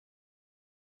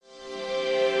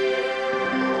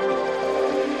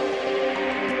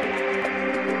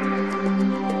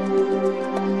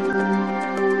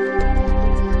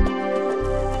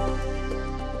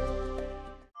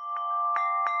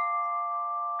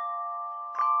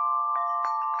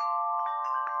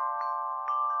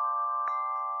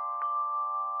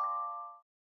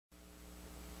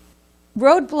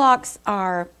Roadblocks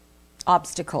are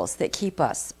obstacles that keep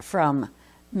us from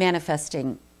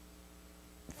manifesting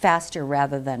faster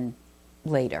rather than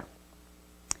later.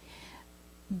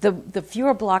 The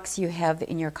fewer blocks you have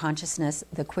in your consciousness,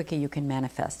 the quicker you can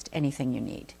manifest anything you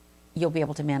need. You'll be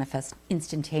able to manifest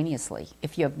instantaneously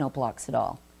if you have no blocks at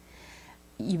all.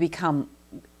 You become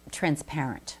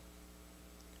transparent,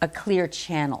 a clear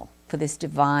channel for this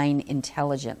divine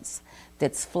intelligence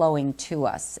that's flowing to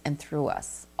us and through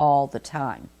us all the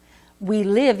time. We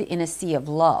live in a sea of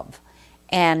love,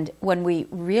 and when we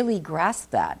really grasp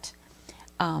that,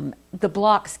 the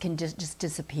blocks can just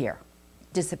disappear.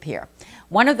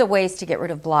 One of the ways to get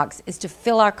rid of blocks is to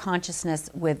fill our consciousness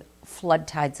with flood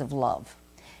tides of love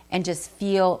and just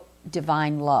feel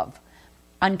divine love,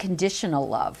 unconditional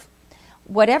love.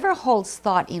 Whatever holds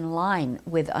thought in line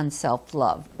with unself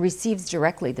love receives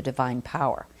directly the divine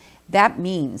power. That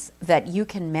means that you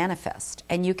can manifest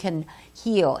and you can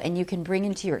heal and you can bring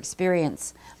into your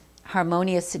experience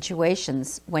harmonious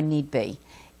situations when need be,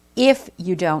 if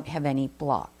you don't have any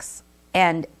blocks.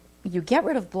 And you get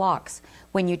rid of blocks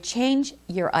when you change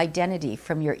your identity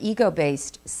from your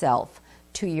ego-based self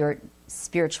to your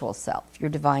spiritual self, your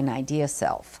divine idea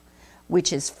self,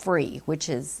 which is free, which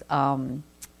is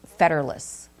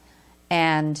fetterless.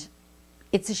 And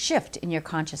it's a shift in your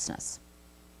consciousness.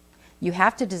 You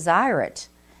have to desire it,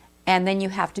 and then you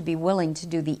have to be willing to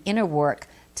do the inner work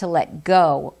to let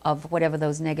go of whatever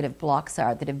those negative blocks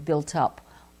are that have built up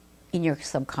in your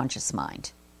subconscious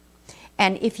mind.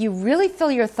 And if you really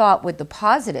fill your thought with the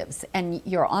positives and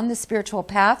you're on the spiritual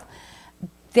path,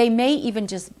 they may even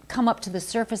just come up to the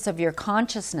surface of your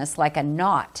consciousness like a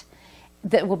knot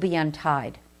that will be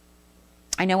untied.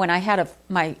 I know when I had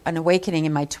an awakening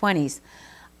in my 20s,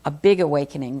 a big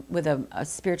awakening with a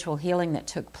spiritual healing that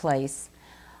took place,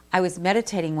 I was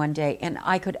meditating one day and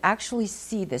I could actually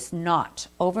see this knot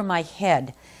over my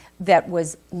head that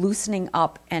was loosening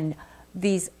up, and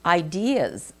these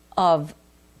ideas of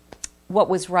what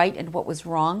was right and what was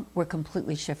wrong were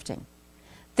completely shifting.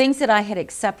 Things that I had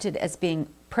accepted as being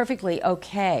perfectly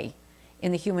okay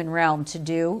in the human realm to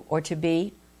do or to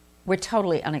be were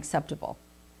totally unacceptable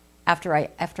after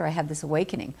I had this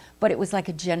awakening. But it was like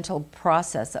a gentle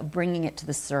process of bringing it to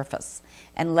the surface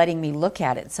and letting me look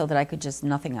at it so that I could just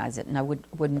nothingize it and I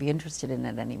wouldn't be interested in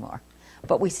it anymore.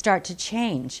 But we start to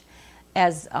change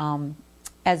as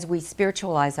we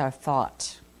spiritualize our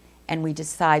thought and we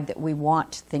decide that we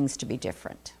want things to be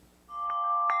different.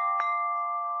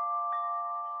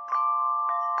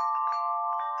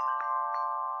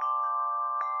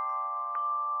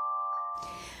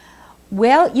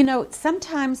 Well, you know,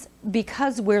 sometimes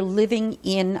because we're living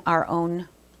in our own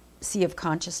sea of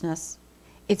consciousness,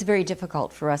 it's very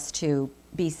difficult for us to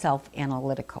be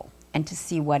self-analytical and to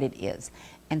see what it is.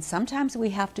 And sometimes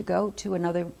we have to go to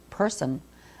another person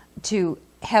to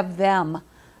have them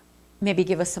maybe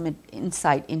give us some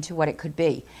insight into what it could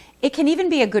be. It can even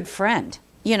be a good friend.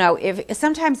 You know,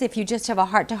 sometimes if you just have a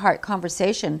heart-to-heart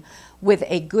conversation with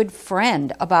a good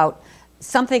friend about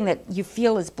something that you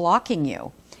feel is blocking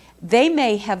you, they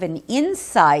may have an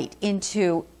insight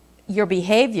into your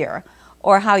behavior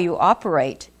or how you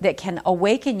operate that can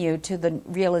awaken you to the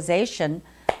realization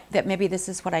that maybe this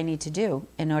is what I need to do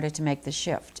in order to make the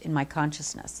shift in my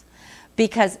consciousness.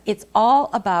 Because it's all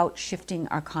about shifting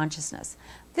our consciousness.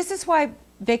 This is why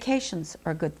vacations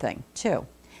are a good thing, too.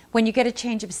 When you get a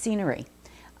change of scenery.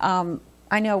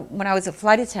 I know when I was a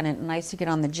flight attendant and I used to get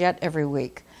on the jet every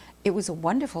week, it was a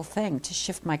wonderful thing to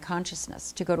shift my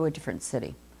consciousness, to go to a different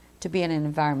city, to be in an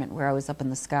environment where I was up in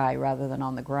the sky rather than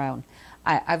on the ground.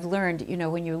 I've learned, you know,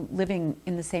 when you're living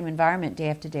in the same environment day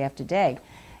after day after day,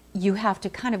 you have to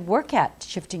kind of work at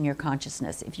shifting your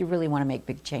consciousness if you really want to make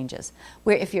big changes.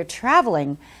 Where if you're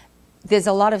traveling, there's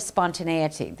a lot of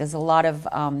spontaneity. There's a lot of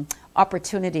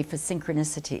opportunity for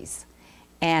synchronicities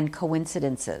and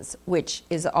coincidences, which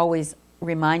is always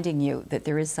reminding you that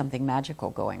there is something magical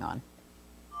going on.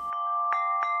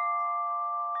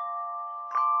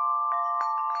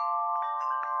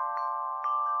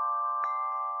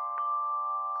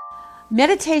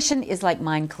 Meditation is like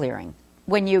mind clearing.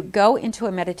 When you go into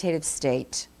a meditative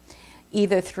state,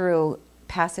 either through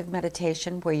passive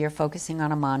meditation where you're focusing on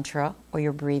a mantra or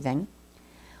you're breathing,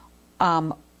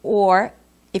 or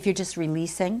if you're just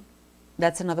releasing,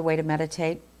 that's another way to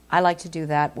meditate. I like to do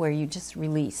that where you just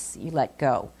release, you let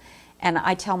go. And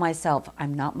I tell myself,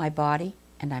 I'm not my body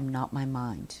and I'm not my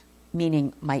mind,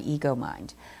 meaning my ego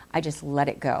mind. I just let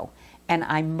it go. And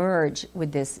I merge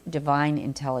with this divine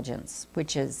intelligence,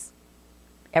 which is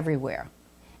everywhere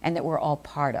and that we're all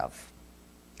part of.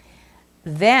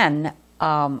 Then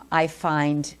I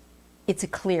find it's a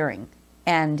clearing,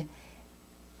 and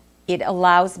it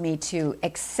allows me to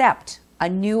accept a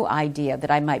new idea that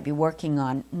I might be working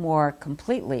on more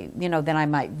completely, you know, than I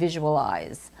might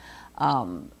visualize.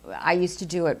 I used to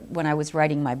do it when I was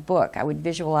writing my book. I would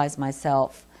visualize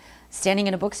myself standing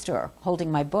in a bookstore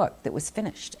holding my book that was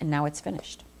finished, and now it's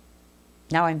finished.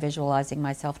 Now I'm visualizing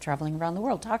myself traveling around the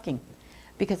world talking,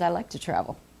 because I like to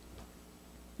travel.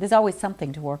 There's always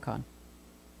something to work on.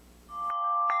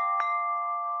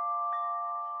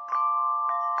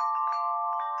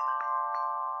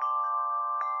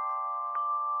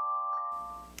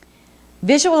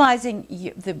 Visualizing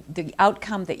the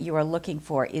outcome that you are looking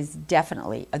for is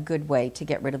definitely a good way to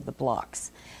get rid of the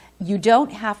blocks. You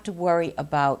don't have to worry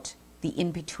about the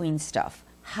in-between stuff,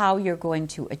 how you're going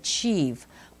to achieve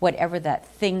whatever that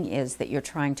thing is that you're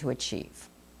trying to achieve.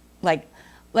 Like,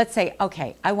 let's say,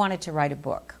 okay, I wanted to write a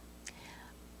book.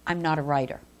 I'm not a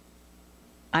writer.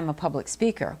 I'm a public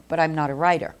speaker, but I'm not a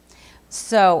writer.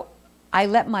 So I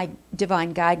let my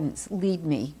divine guidance lead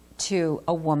me to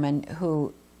a woman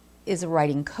who is a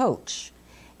writing coach.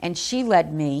 And she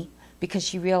led me, because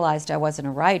she realized I wasn't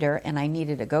a writer and I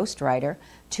needed a ghostwriter,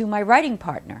 to my writing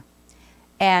partner.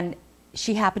 And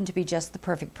she happened to be just the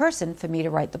perfect person for me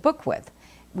to write the book with.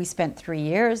 We spent 3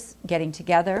 years getting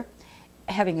together,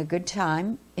 having a good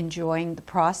time, enjoying the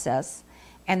process,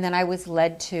 and then I was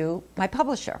led to my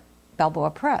publisher,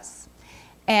 Balboa Press.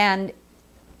 And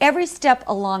every step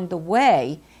along the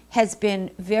way has been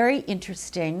very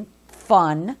interesting,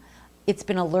 fun. It's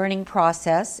been a learning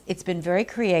process. It's been very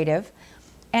creative.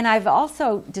 And I've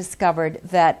also discovered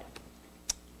that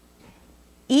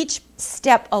each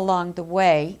step along the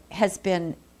way has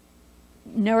been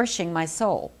nourishing my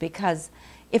soul, because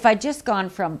if I'd just gone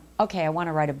from, okay, I want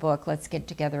to write a book, let's get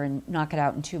together and knock it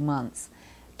out in 2 months,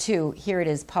 to here it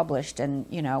is published and,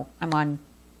 you know, I'm on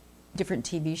different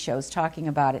TV shows talking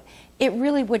about it, it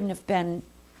really wouldn't have been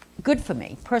good for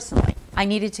me personally. I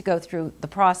needed to go through the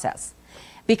process,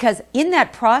 because in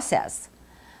that process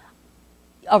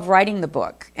of writing the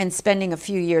book and spending a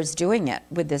few years doing it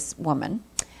with this woman,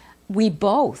 we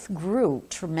both grew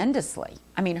tremendously.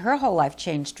 I mean, her whole life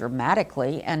changed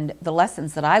dramatically, and the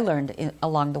lessons that I learned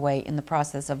along the way in the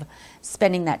process of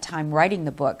spending that time writing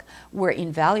the book were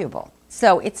invaluable.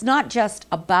 So it's not just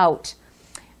about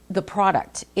the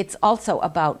product, it's also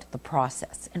about the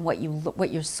process and what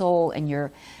your soul and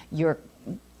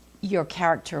your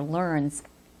character learns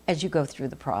as you go through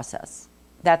the process.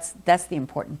 That's the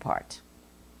important part.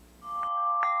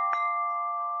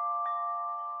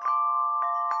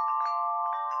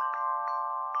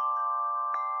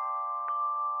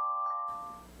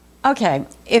 Okay,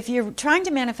 if you're trying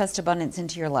to manifest abundance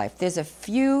into your life, there's a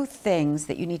few things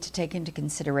that you need to take into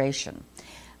consideration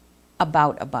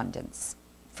about abundance.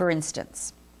 For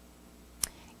instance,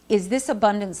 is this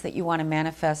abundance that you want to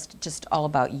manifest just all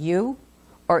about you,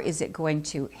 or is it going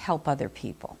to help other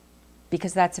people?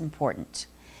 Because that's important.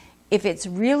 If it's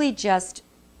really just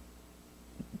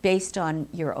based on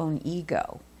your own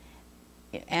ego,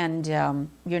 and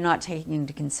you're not taking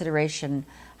into consideration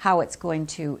how it's going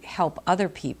to help other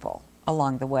people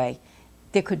along the way,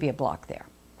 there could be a block there.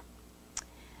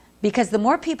 Because the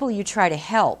more people you try to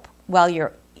help while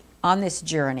you're on this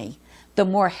journey, the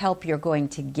more help you're going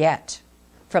to get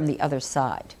from the other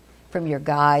side, from your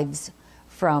guides,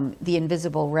 from the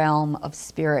invisible realm of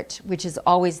spirit, which is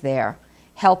always there,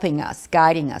 helping us,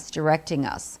 guiding us, directing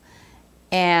us.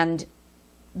 And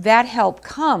that help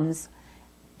comes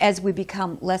as we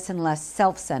become less and less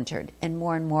self-centered and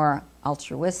more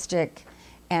altruistic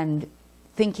and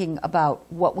thinking about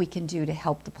what we can do to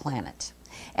help the planet.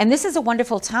 And this is a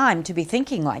wonderful time to be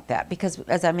thinking like that, because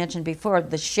as I mentioned before,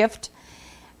 the shift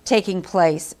taking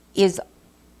place is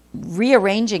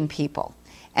rearranging people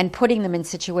and putting them in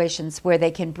situations where they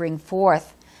can bring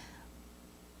forth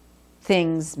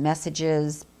things,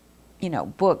 messages, you know,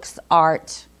 books,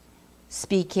 art,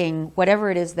 speaking, whatever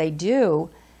it is they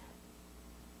do,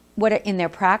 in their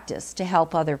practice to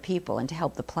help other people and to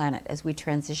help the planet as we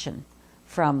transition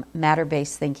from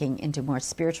matter-based thinking into more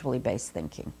spiritually based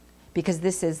thinking, because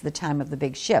this is the time of the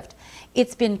big shift.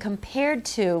 It's been compared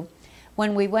to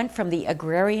when we went from the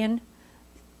agrarian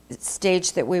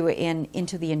stage that we were in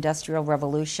into the Industrial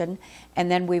Revolution, and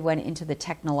then we went into the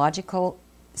technological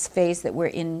phase that we're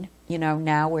in. You know,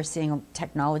 now we're seeing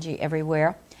technology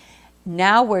everywhere.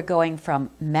 Now we're going from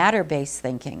matter-based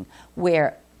thinking,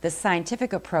 where the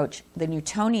scientific approach, the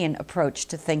Newtonian approach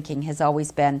to thinking has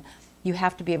always been, you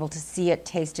have to be able to see it,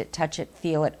 taste it, touch it,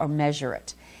 feel it, or measure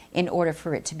it in order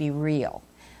for it to be real.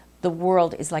 The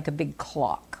world is like a big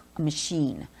clock, a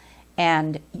machine,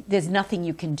 and there's nothing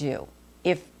you can do.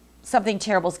 If something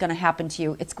terrible is going to happen to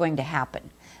you, it's going to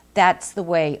happen. That's the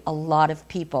way a lot of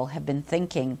people have been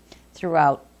thinking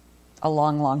throughout a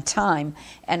long, long time,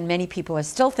 and many people are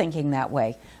still thinking that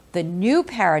way. The new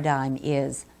paradigm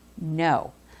is,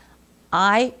 no,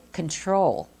 I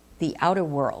control the outer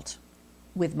world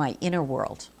with my inner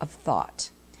world of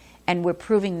thought. And we're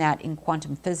proving that in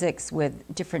quantum physics with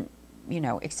different,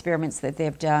 experiments that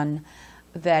they've done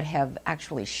that have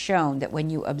actually shown that when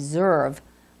you observe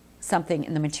something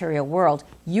in the material world,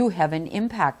 you have an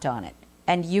impact on it.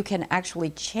 And you can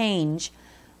actually change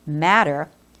matter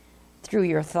through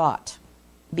your thought,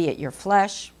 be it your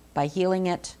flesh, by healing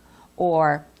it,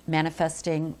 or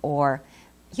manifesting, or,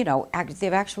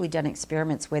 they've actually done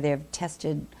experiments where they've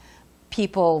tested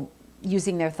people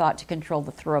using their thought to control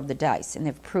the throw of the dice, and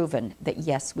they've proven that,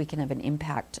 yes, we can have an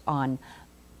impact on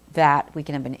that. We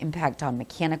can have an impact on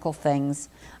mechanical things.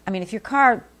 I mean, if your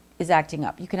car is acting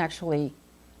up, you can actually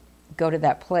go to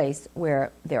that place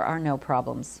where there are no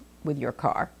problems with your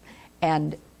car,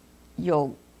 and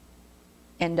you'll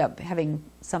end up having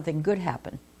something good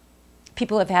happen.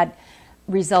 People have had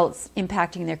results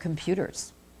impacting their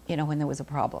computers, when there was a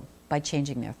problem, by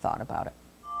changing their thought about it.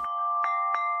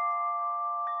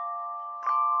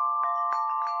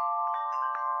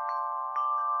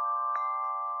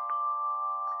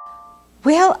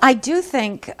 Well, I do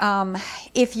think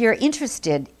if you're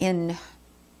interested in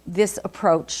this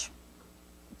approach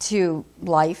to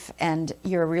life and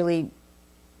you're really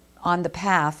on the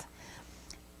path,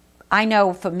 I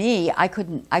know for me, I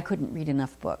couldn't read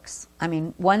enough books. I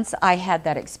mean, once I had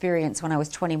that experience when I was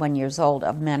 21 years old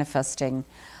of manifesting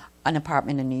an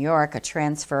apartment in New York, a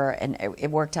transfer, and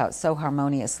it worked out so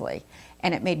harmoniously.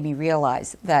 And it made me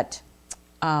realize that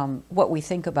what we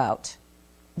think about,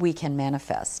 we can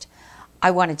manifest. I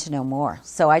wanted to know more,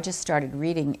 so I just started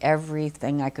reading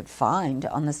everything I could find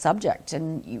on the subject.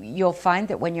 And you'll find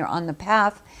that when you're on the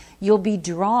path, you'll be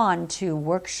drawn to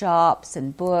workshops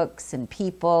and books and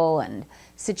people and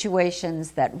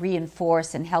situations that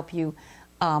reinforce and help you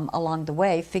along the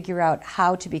way figure out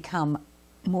how to become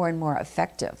more and more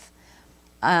effective.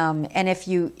 And if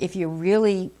you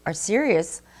really are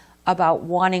serious about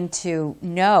wanting to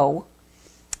know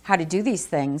how to do these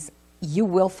things, you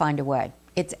will find a way.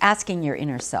 It's asking your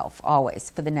inner self always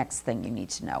for the next thing you need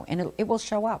to know, and it will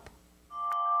show up.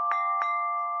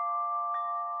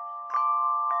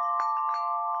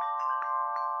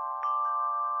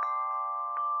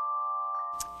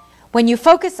 When you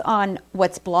focus on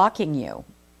what's blocking you,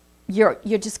 you're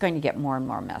just going to get more and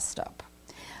more messed up.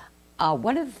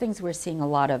 One of the things we're seeing a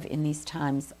lot of in these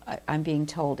times, I'm being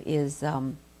told, is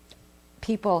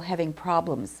people having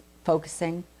problems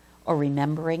focusing or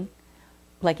remembering,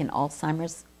 like an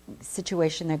Alzheimer's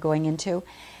situation they're going into.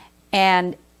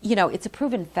 And, it's a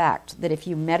proven fact that if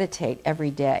you meditate every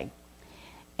day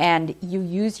and you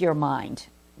use your mind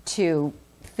to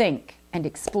think and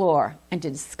explore and to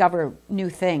discover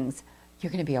new things,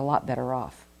 you're going to be a lot better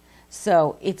off.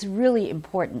 So it's really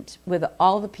important with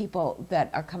all the people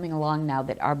that are coming along now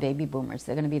that are baby boomers.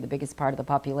 They're going to be the biggest part of the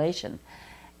population.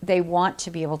 They want to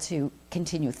be able to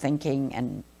continue thinking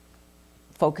and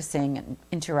focusing and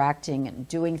interacting and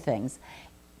doing things.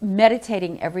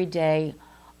 Meditating every day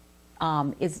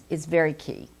is very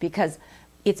key, because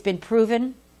it's been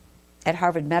proven at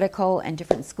Harvard Medical and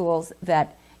different schools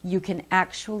that you can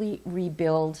actually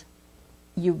rebuild,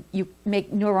 you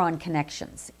make neuron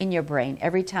connections in your brain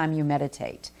every time you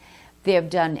meditate. They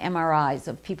have done MRIs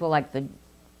of people like the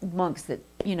monks that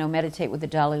meditate with the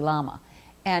Dalai Lama,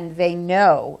 and they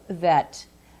know that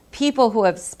people who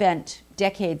have spent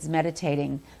decades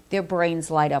meditating, their brains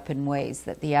light up in ways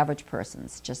that the average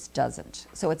person's just doesn't.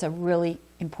 So it's a really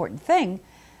important thing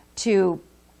to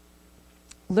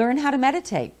learn how to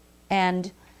meditate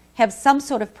and have some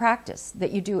sort of practice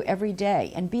that you do every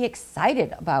day, and be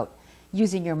excited about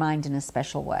using your mind in a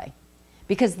special way,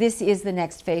 because this is the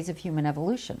next phase of human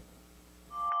evolution.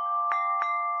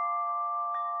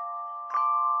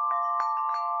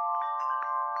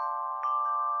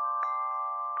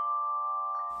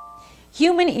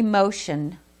 Human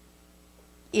emotion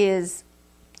is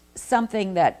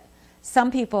something that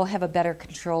some people have a better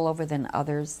control over than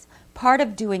others. Part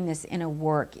of doing this inner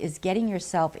work is getting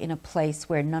yourself in a place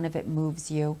where none of it moves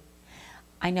you.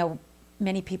 I know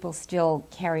many people still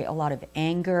carry a lot of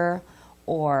anger,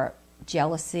 or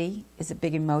jealousy is a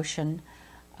big emotion,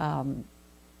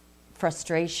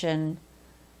 frustration.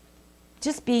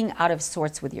 Just being out of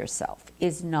sorts with yourself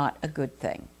is not a good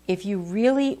thing. If you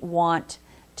really want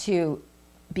to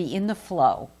be in the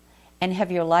flow and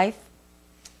have your life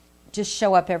just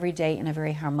show up every day in a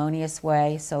very harmonious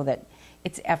way, so that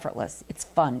it's effortless, it's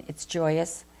fun, it's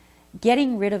joyous,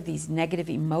 getting rid of these negative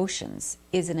emotions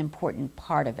is an important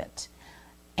part of it.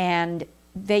 And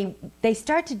they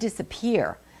start to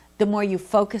disappear the more you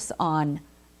focus on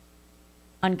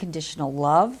unconditional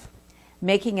love,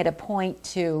 making it a point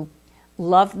to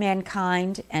love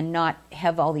mankind and not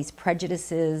have all these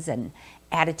prejudices and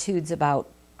attitudes about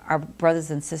our brothers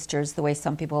and sisters the way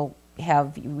some people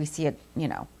have. We see it, you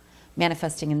know,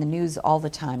 manifesting in the news all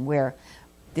the time, where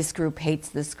this group hates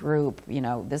this group, you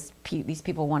know, these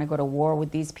people want to go to war with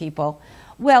these people.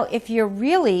 Well, if you're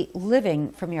really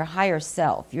living from your higher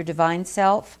self, your divine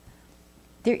self,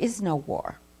 there is no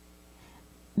war.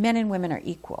 Men and women are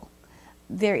equal.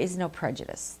 There is no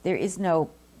prejudice. There is no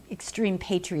extreme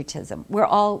patriotism. We're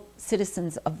all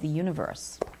citizens of the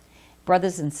universe,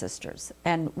 brothers and sisters,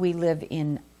 and we live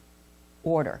in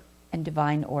order and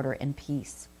divine order and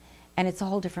peace. And it's a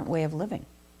whole different way of living.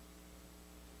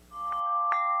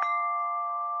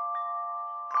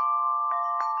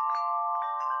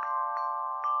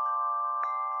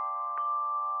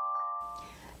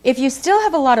 If you still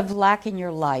have a lot of lack in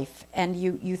your life and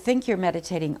you think you're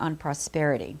meditating on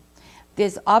prosperity,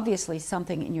 there's obviously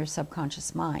something in your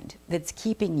subconscious mind that's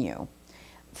keeping you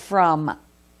from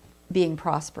being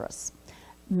prosperous.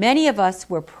 Many of us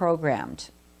were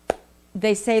programmed.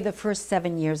 They say the first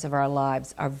 7 years of our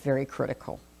lives are very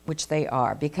critical, which they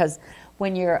are, because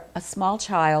when you're a small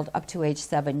child up to age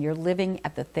 7, you're living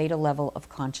at the theta level of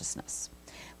consciousness,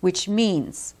 which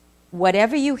means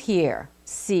whatever you hear,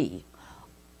 see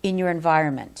in your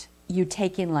environment, you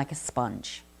take in like a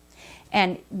sponge.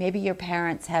 And maybe your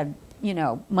parents had, you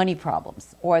know, money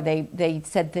problems, or they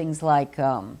said things like,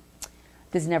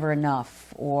 there's never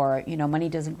enough, or, you know, money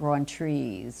doesn't grow on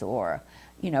trees, or,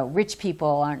 you know, rich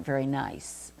people aren't very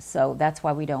nice, so that's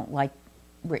why we don't like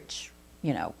rich,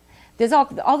 you know. There's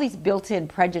all these built-in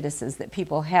prejudices that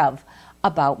people have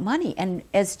about money. And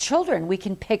as children, we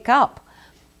can pick up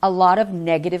a lot of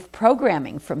negative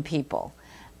programming from people.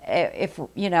 If,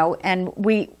 you know, and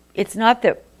it's not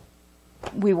that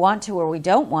we want to or we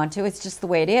don't want to, it's just the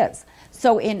way it is.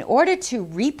 So in order to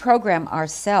reprogram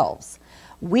ourselves,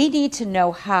 we need to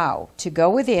know how to go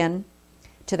within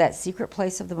to that secret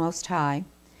place of the Most High,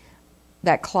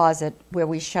 that closet where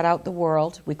we shut out the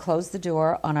world, we close the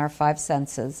door on our 5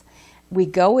 senses, we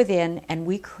go within and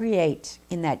we create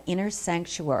in that inner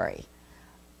sanctuary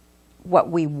what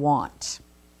we want,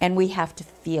 and we have to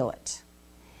feel it,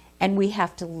 and we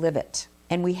have to live it,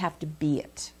 and we have to be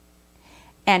it.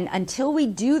 And until we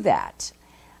do that,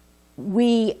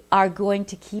 we are going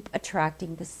to keep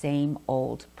attracting the same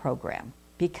old program,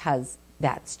 because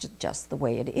that's just the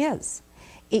way it is.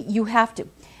 You have to,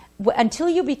 until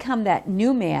you become that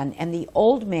new man and the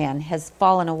old man has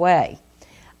fallen away.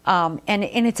 And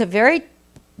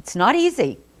it's not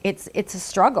easy. It's a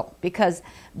struggle, because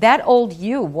that old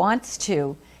you wants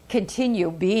to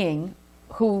continue being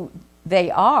who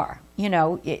they are. You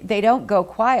know, they don't go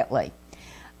quietly.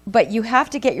 But you have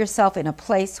to get yourself in a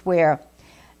place where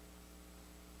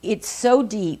it's so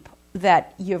deep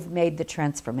that you've made the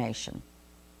transformation.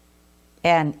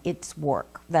 And it's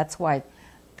work. That's why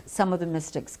some of the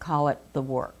mystics call it the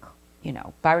work. You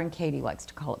know, Byron Katie likes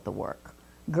to call it the work.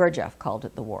 Gurdjieff called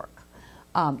it the work.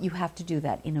 You have to do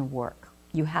that inner work.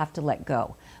 You have to let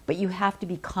go. But you have to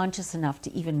be conscious enough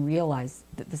to even realize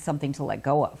that there's something to let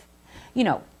go of. You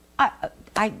know,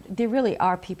 there really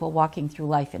are people walking through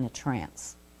life in a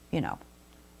trance. You know,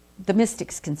 the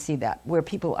mystics can see that, where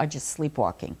people are just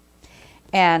sleepwalking.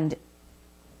 And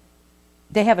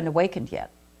they haven't awakened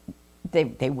yet.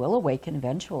 They will awaken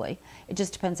eventually. It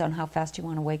just depends on how fast you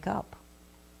want to wake up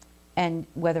and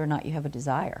whether or not you have a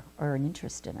desire or an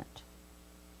interest in it.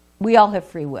 We all have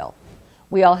free will.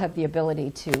 We all have the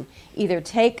ability to either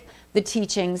take the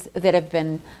teachings that have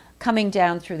been coming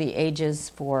down through the ages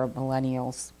for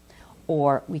millennials,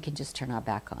 or we can just turn our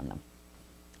back on them.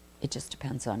 It just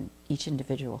depends on each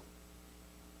individual.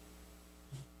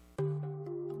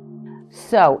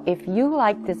 So if you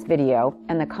like this video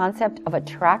and the concept of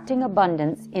attracting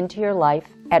abundance into your life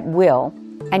at will,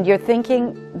 and you're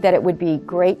thinking that it would be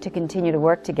great to continue to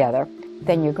work together,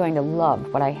 then you're going to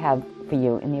love what I have for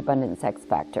you in the Abundance X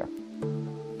Factor.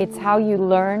 It's how you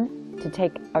learn to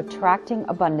take attracting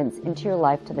abundance into your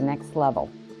life to the next level.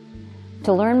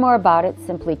 To learn more about it,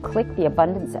 simply click the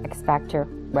Abundance X Factor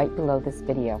right below this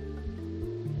video.